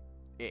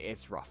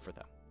it's rough for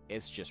them.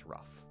 It's just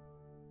rough.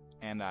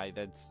 And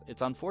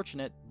it's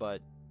unfortunate,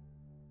 but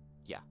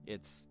yeah,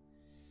 it's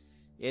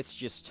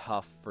just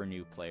tough for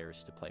new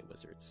players to play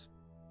Wizards.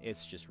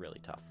 It's just really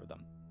tough for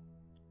them.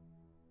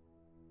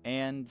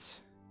 And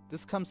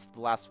this comes to the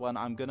last one.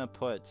 I'm going to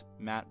put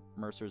Matt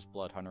Mercer's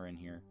Bloodhunter in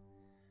here.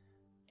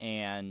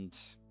 And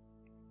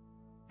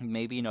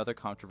maybe another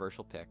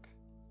controversial pick.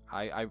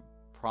 I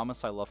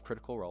promise I love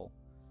Critical Role.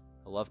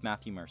 I love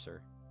Matthew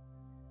Mercer.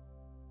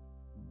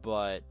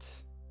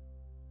 But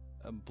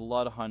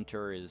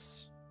Bloodhunter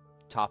is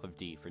top of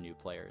D for new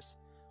players.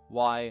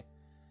 Why?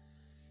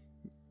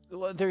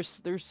 Well,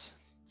 there's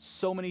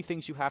so many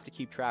things you have to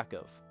keep track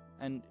of,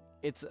 and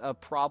it's a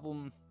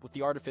problem with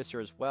the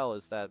Artificer as well,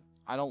 is that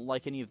I don't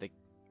like any of the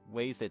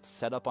ways that it's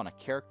set up on a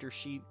character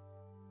sheet.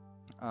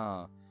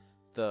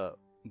 The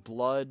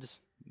blood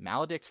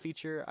maledict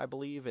feature, I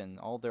believe, and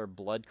all their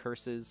blood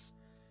curses,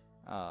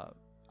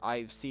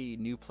 I see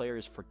new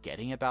players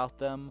forgetting about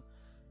them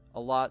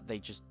a lot. They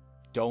just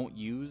don't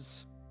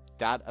use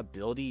that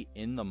ability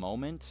in the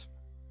moment,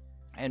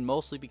 and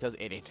mostly because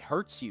it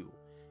hurts you.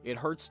 It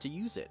hurts to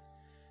use it.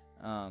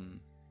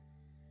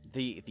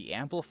 The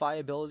Amplify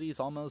ability is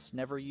almost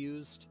never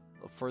used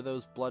for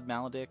those blood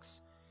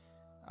maledicts.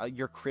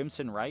 Your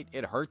Crimson Right,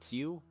 it hurts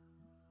you,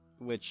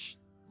 which,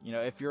 you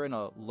know, if you're in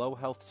a low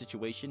health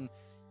situation,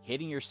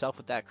 hitting yourself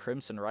with that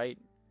Crimson Right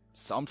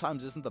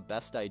sometimes isn't the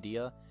best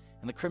idea,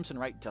 and the Crimson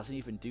Rite doesn't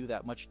even do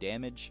that much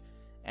damage.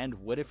 And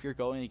what if you're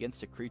going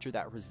against a creature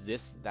that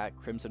resists that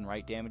Crimson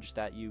Rite damage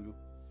that you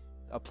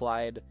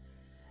applied?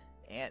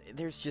 And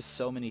there's just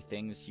so many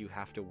things you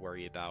have to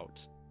worry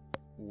about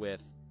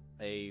with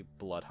a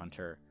Blood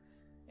Hunter.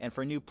 And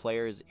for new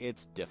players,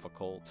 it's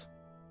difficult.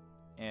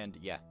 And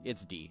yeah,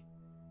 it's D.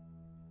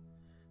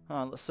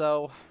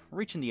 So,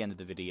 reaching the end of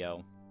the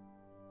video,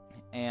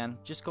 and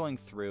just going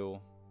through,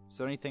 is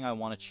there anything I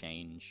want to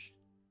change?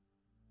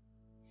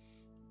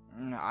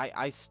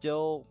 I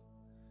still...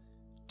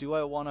 Do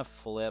I want to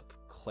flip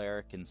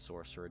Cleric and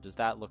Sorcerer? Does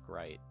that look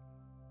right?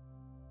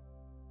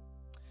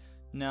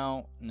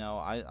 No,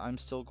 I'm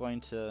still going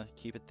to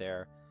keep it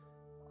there.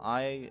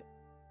 I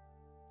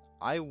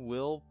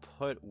will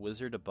put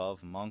Wizard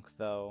above Monk,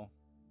 though.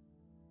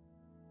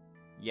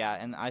 Yeah,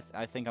 and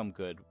I think I'm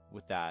good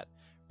with that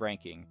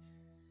ranking.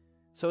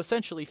 So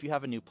essentially, if you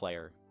have a new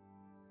player,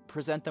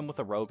 present them with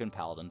a Rogue and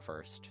Paladin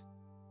first.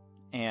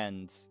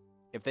 And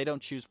if they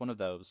don't choose one of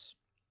those,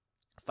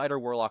 Fighter,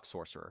 Warlock,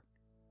 Sorcerer.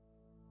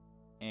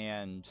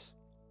 And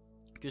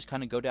just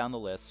kind of go down the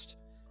list.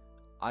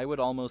 I would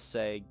almost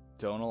say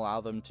don't allow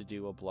them to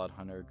do a Blood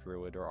Hunter,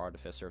 Druid, or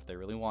Artificer. If they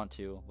really want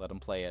to, let them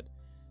play it.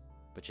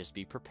 But just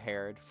be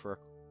prepared for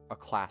a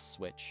class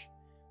switch,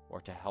 or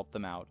to help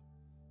them out.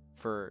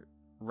 For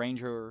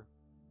Ranger,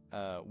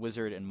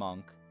 Wizard, and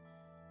Monk,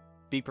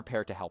 be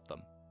prepared to help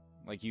them.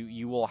 Like,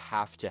 you will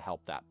have to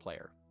help that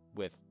player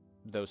with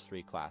those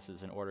 3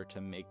 classes in order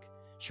to make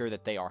sure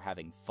that they are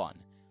having fun.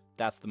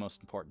 That's the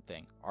most important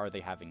thing. Are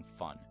they having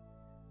fun?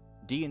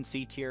 D and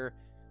C tier,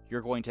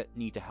 you're going to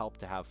need to help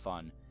to have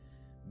fun.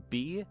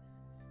 B,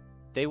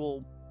 they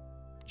will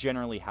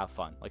generally have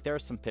fun. Like, there are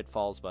some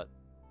pitfalls, but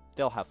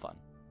they'll have fun.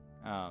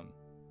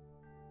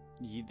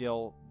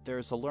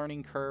 There's a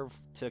learning curve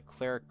to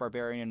Cleric,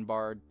 Barbarian, and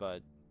Bard,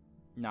 but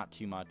not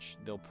too much.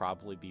 They'll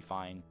probably be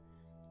fine.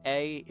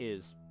 A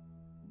is,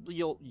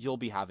 you'll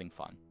be having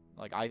fun.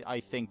 Like, I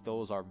think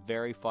those are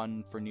very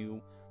fun for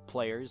new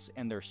players,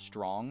 and they're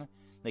strong.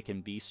 They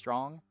can be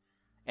strong.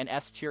 And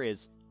S tier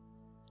is,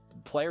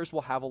 players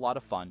will have a lot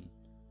of fun,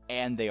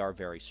 and they are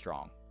very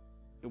strong.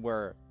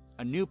 Where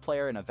a new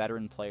player and a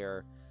veteran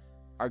player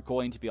are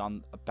going to be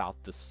on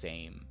about the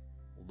same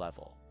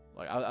level.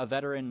 Like, a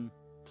veteran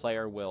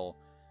player will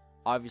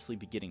obviously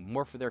be getting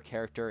more for their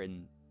character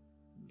in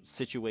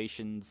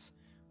situations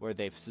where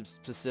they've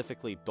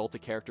specifically built a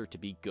character to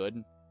be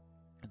good.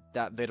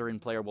 That veteran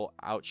player will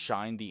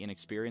outshine the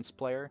inexperienced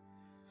player,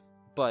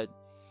 but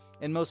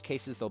in most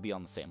cases they'll be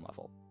on the same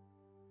level.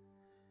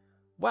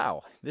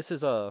 Wow, this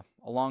is a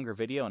longer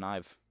video, and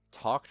I've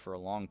talked for a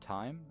long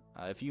time.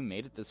 If you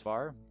made it this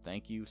far,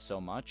 thank you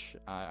so much.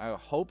 I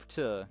hope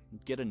to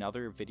get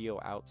another video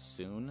out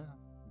soon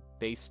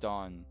based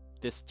on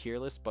this tier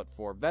list, but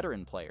for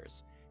veteran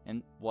players,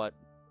 and what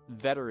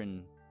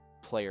veteran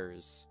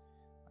players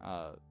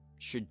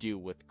should do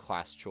with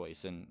class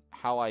choice, and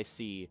how I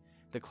see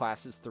the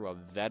classes through a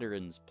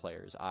veteran's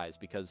player's eyes.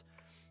 Because,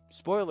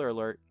 spoiler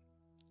alert,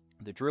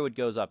 the Druid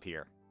goes up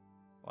here.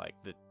 Like,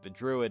 the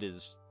Druid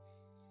is...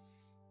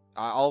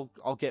 I'll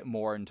get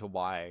more into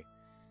why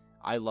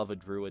I love a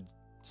Druid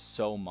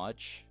so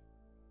much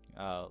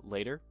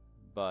later,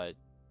 but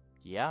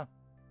yeah.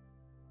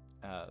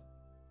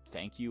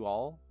 Thank you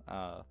all.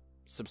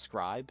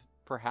 Subscribe,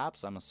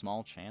 perhaps. I'm a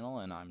small channel,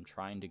 and I'm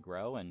trying to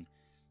grow, and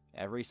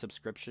every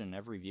subscription,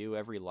 every view,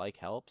 every like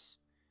helps.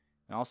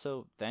 And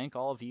also, thank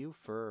all of you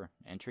for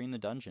entering the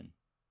dungeon.